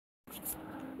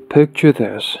Picture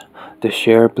this, the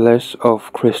sheer bliss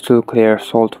of crystal clear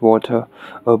salt water,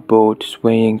 a boat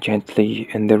swaying gently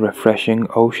in the refreshing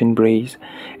ocean breeze,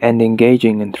 and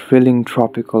engaging in thrilling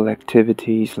tropical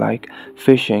activities like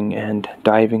fishing and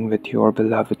diving with your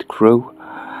beloved crew.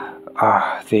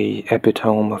 Ah, the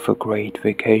epitome of a great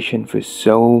vacation for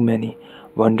so many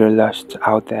wanderlusts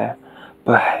out there.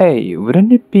 But hey,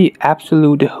 wouldn't it be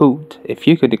absolute hoot if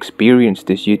you could experience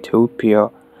this utopia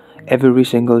every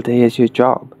single day as your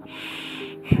job?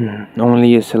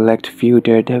 Only a select few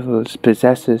daredevils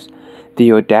possesses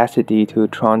the audacity to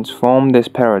transform this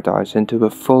paradise into a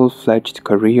full-fledged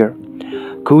career.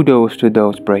 Kudos to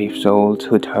those brave souls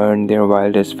who turn their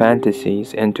wildest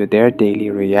fantasies into their daily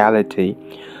reality,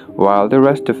 while the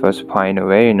rest of us pine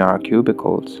away in our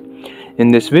cubicles.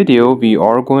 In this video, we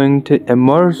are going to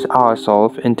immerse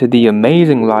ourselves into the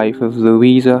amazing life of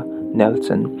Luiza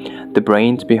Nelson, the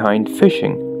brains behind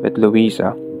Fishing with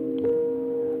Luiza.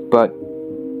 But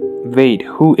wait,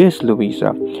 who is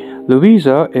Luiza?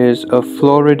 Luiza is a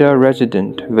Florida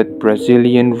resident with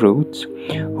Brazilian roots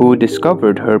who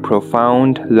discovered her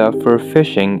profound love for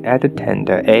fishing at a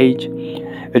tender age.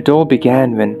 It all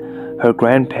began when her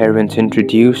grandparents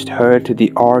introduced her to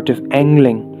the art of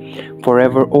angling,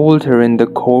 forever altering the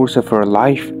course of her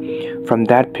life. From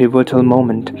that pivotal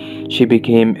moment, she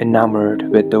became enamored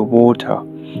with the water,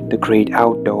 the great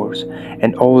outdoors,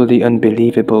 and all the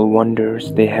unbelievable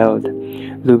wonders they held.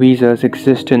 Luiza's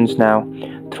existence now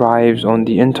thrives on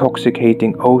the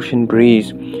intoxicating ocean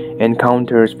breeze,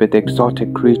 encounters with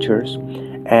exotic creatures,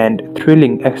 and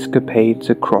thrilling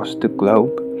escapades across the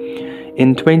globe.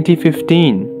 In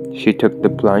 2015, she took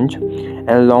the plunge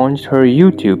and launched her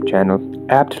YouTube channel,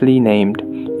 aptly named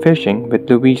Fishing with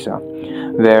Luiza,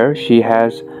 where she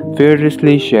has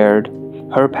fearlessly shared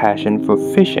her passion for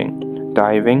fishing,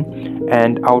 diving,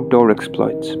 and outdoor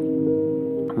exploits.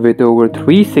 With over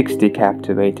 360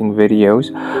 captivating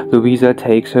videos, Luiza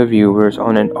takes her viewers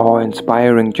on an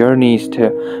awe-inspiring journeys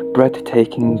to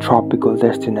breathtaking tropical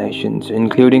destinations,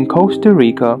 including Costa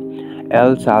Rica,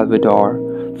 El Salvador,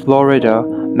 Florida,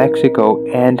 Mexico,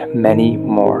 and many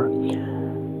more.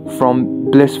 From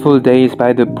blissful days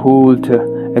by the pool to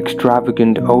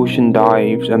extravagant ocean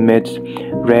dives amidst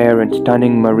rare and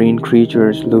stunning marine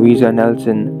creatures, Luiza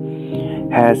Nelson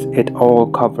has it all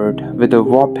covered. With a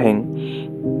whopping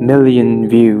million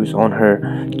views on her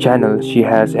channel, she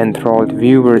has enthralled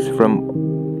viewers from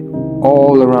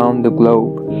all around the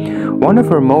globe. One of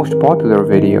her most popular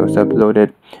videos,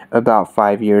 uploaded about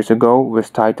 5 years ago, was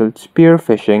titled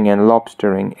Spearfishing and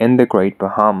Lobstering in the Great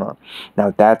Bahamas.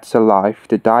 Now that's a life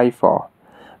to die for.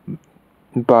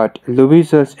 But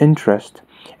Luiza's interests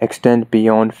extend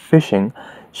beyond fishing.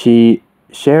 She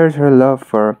shares her love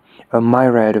for a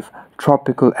myriad of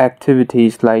tropical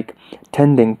activities like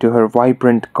tending to her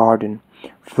vibrant garden,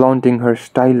 flaunting her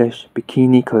stylish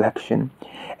bikini collection,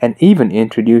 and even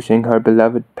introducing her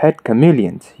beloved pet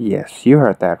chameleons. Yes, you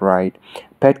heard that right,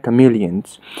 pet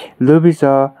chameleons.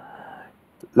 Luiza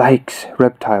likes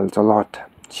reptiles a lot.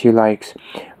 She likes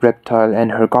reptile,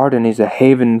 and her garden is a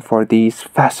haven for these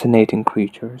fascinating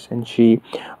creatures, and she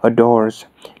adores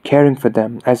caring for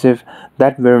them. As if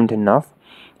that weren't enough,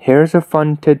 here's a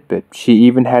fun tidbit. She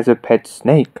even has a pet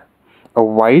snake, a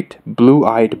white,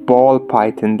 blue-eyed ball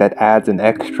python that adds an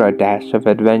extra dash of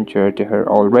adventure to her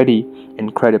already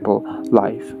incredible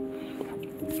life.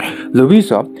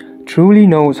 Luiza truly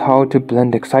knows how to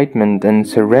blend excitement and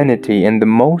serenity in the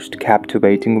most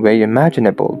captivating way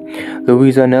imaginable.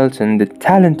 Luiza Nelson, the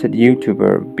talented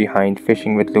YouTuber behind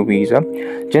Fishing with Luiza,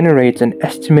 generates an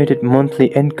estimated monthly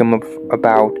income of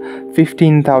about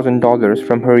 $15,000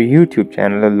 from her YouTube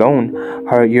channel alone.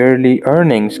 Her yearly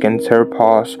earnings can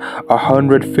surpass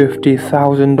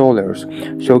 $150,000,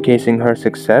 showcasing her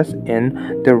success in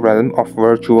the realm of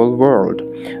virtual world.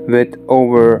 With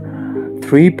over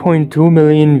 3.2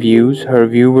 million views, her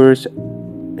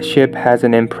viewership has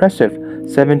an impressive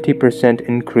 70%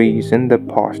 increase in the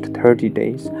past 30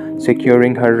 days,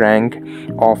 securing her rank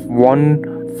of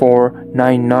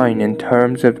 1499 in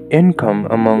terms of income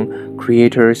among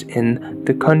creators in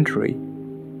the country.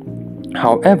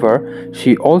 However,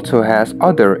 she also has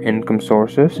other income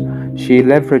sources. She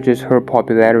leverages her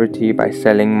popularity by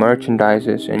selling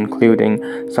merchandises, including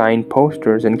signed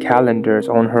posters and calendars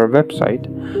on her website.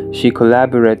 She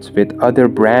collaborates with other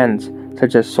brands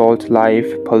such as Salt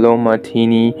Life, Paloma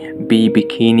Teeny,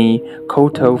 Bikini,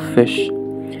 Koto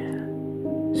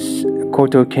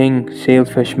King,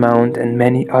 Sailfish Mount, and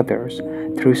many others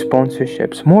through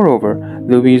sponsorships. Moreover,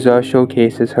 Luiza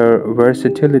showcases her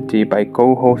versatility by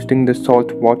co-hosting the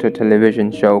saltwater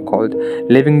television show called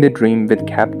Living the Dream with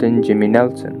Captain Jimmy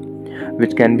Nelson,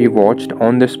 which can be watched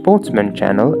on the Sportsman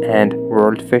channel and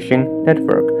World Fishing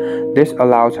Network. This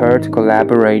allows her to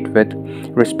collaborate with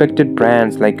respected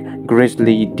brands like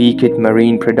Grizzly, Decade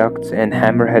Marine Products, and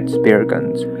Hammerhead Spear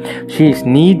Guns. She is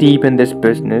knee-deep in this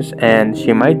business, and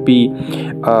she might be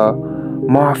a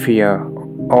mafia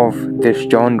of this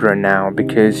genre now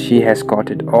because she has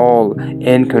got it all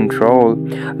in control.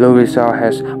 Luiza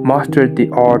has mastered the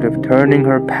art of turning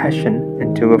her passion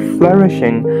into a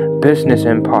flourishing business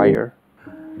empire.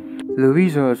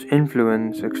 Luiza's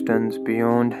influence extends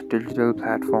beyond digital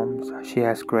platforms. She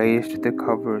has graced the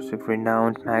covers of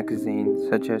renowned magazines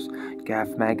such as Gaff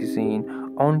Magazine,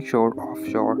 Onshore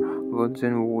Offshore, Woods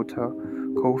and Water,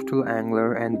 Coastal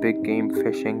Angler, and Big Game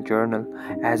Fishing Journal.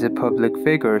 As a public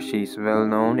figure, she is well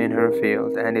known in her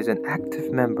field and is an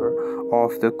active member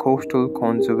of the Coastal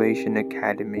Conservation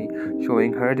Academy,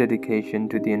 showing her dedication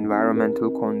to the environmental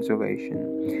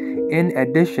conservation. In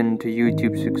addition to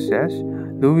YouTube success,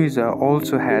 Luiza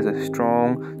also has a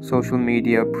strong social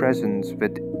media presence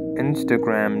with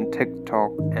Instagram,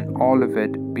 TikTok, and all of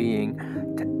it being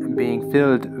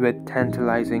filled with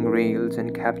tantalizing reels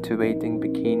and captivating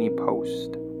bikini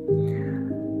posts.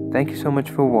 Thank you so much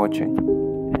for watching,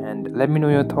 and let me know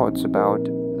your thoughts about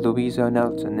Luiza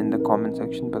Nelson in the comment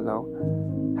section below.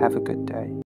 Have a good day.